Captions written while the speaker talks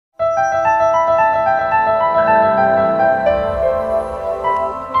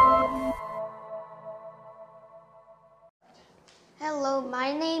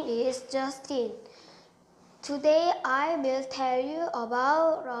Today I will tell you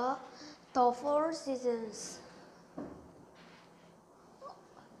about the four seasons.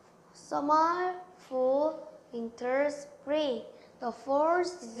 Summer, fall, winter, spring. The four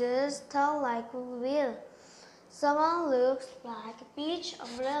seasons turn like wheel. Summer looks like beach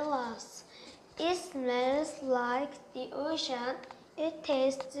umbrellas. It smells like the ocean. It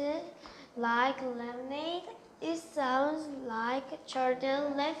tastes like lemonade. It sounds like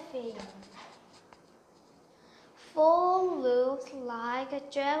children laughing. Fall looks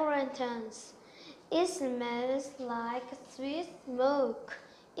like jack-o'-lanterns. It smells like sweet smoke.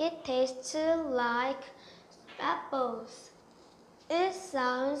 It tastes like apples. It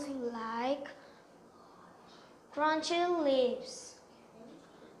sounds like crunchy leaves.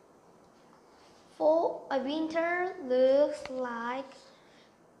 Winter looks like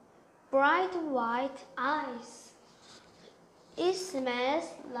bright white ice. It smells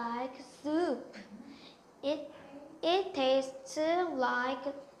like soup. It tastes like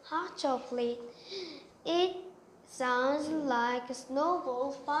hot chocolate. It sounds like a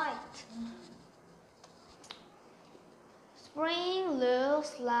snowball fight. Spring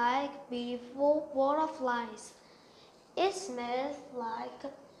looks like beautiful butterflies. It smells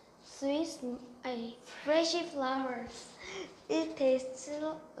like sweet, freshy flowers. It tastes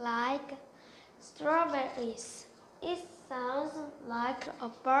like strawberries. It sounds like a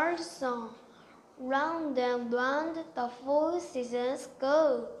bird song. Round and round the four seasons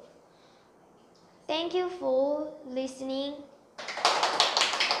go. Thank you for listening.